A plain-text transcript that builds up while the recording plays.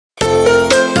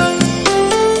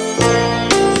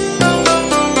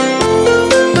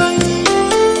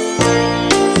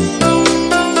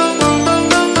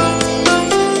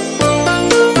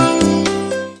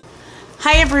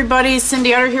everybody,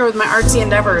 Cindy Utter here with my artsy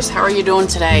endeavors. How are you doing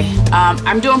today?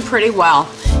 I'm doing pretty well.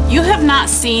 You have not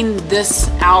seen this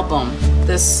album,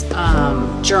 this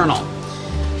journal.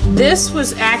 This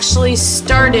was actually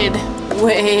started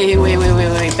way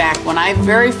back when I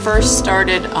very first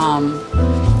started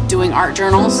doing art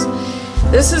journals.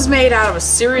 This is made out of a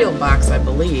cereal box, I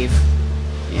believe.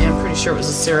 Yeah, I'm pretty sure it was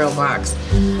a cereal box.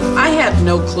 I had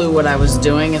no clue what I was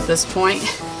doing at this point.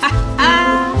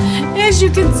 As you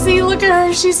can see, look at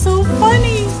her, she's so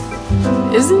funny.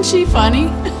 Isn't she funny?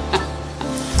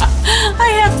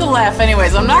 I have to laugh.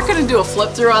 Anyways, I'm not going to do a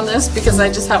flip through on this because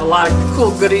I just have a lot of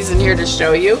cool goodies in here to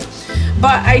show you.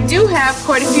 But I do have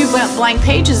quite a few blank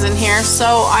pages in here,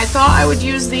 so I thought I would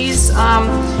use these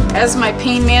as my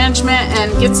pain management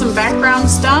and get some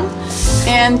backgrounds done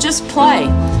and just play.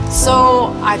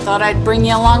 So I thought I'd bring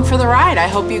you along for the ride. I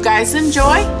hope you guys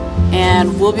enjoy,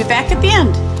 and we'll be back at the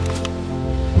end.